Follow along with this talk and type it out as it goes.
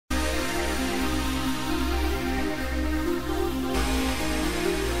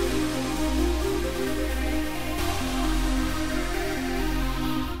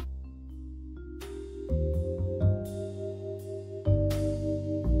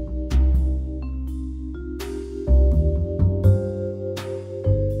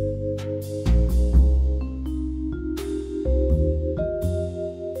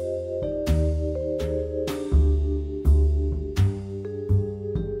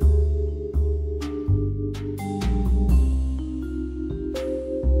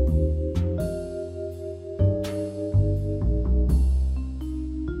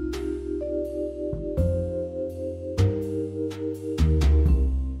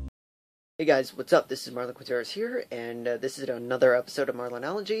Hey guys, what's up? This is Marlonology here, and this is another episode of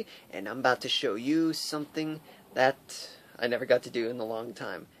Marlonology, and I'm about to show you something that I never got to do in a long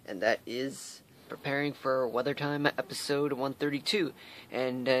time, and that is preparing for Weathertime episode 132,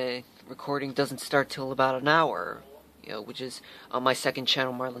 and recording doesn't start till about an hour, which is on my second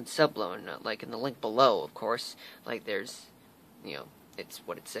channel, Marlon Sublone, like in the link below, of course, like there's, it's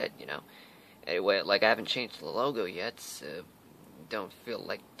what it said, Anyway, like I haven't changed the logo yet, so don't feel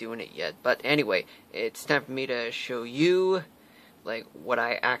like doing it yet, but anyway, it's time for me to show you like what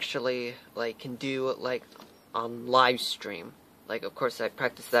I actually can do on live stream. Of course I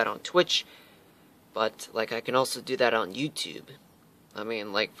practice that on Twitch, but I can also do that on YouTube. I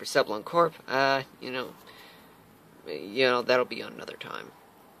mean, for Sublone Corp, that'll be another time,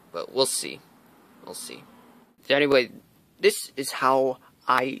 but we'll see. So anyway, this is how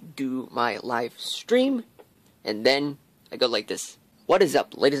I do my live stream, and then I go like this. What is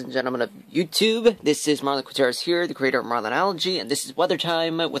up, ladies and gentlemen of YouTube? This is Marlonology here, the creator of Marlonology, and this is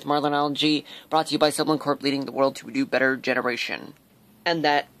Weathertime with Marlonology, brought to you by Sublone Corp, leading the world to a new, better generation. And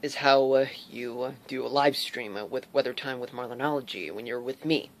that is how you do a live stream with Weathertime with Marlonology when you're with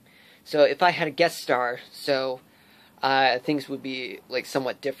me. So if I had a guest star, things would be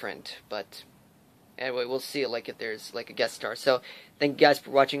somewhat different, but anyway, we'll see if there's a guest star. So thank you guys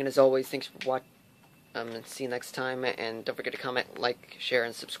for watching, and as always, thanks for watching. See you next time, and don't forget to comment, like, share,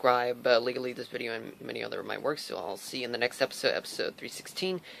 and subscribe legally this video and many other of my works. So I'll see you in the next episode, episode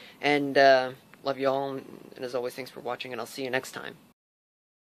 316, and love you all, and as always, thanks for watching, and I'll see you next time.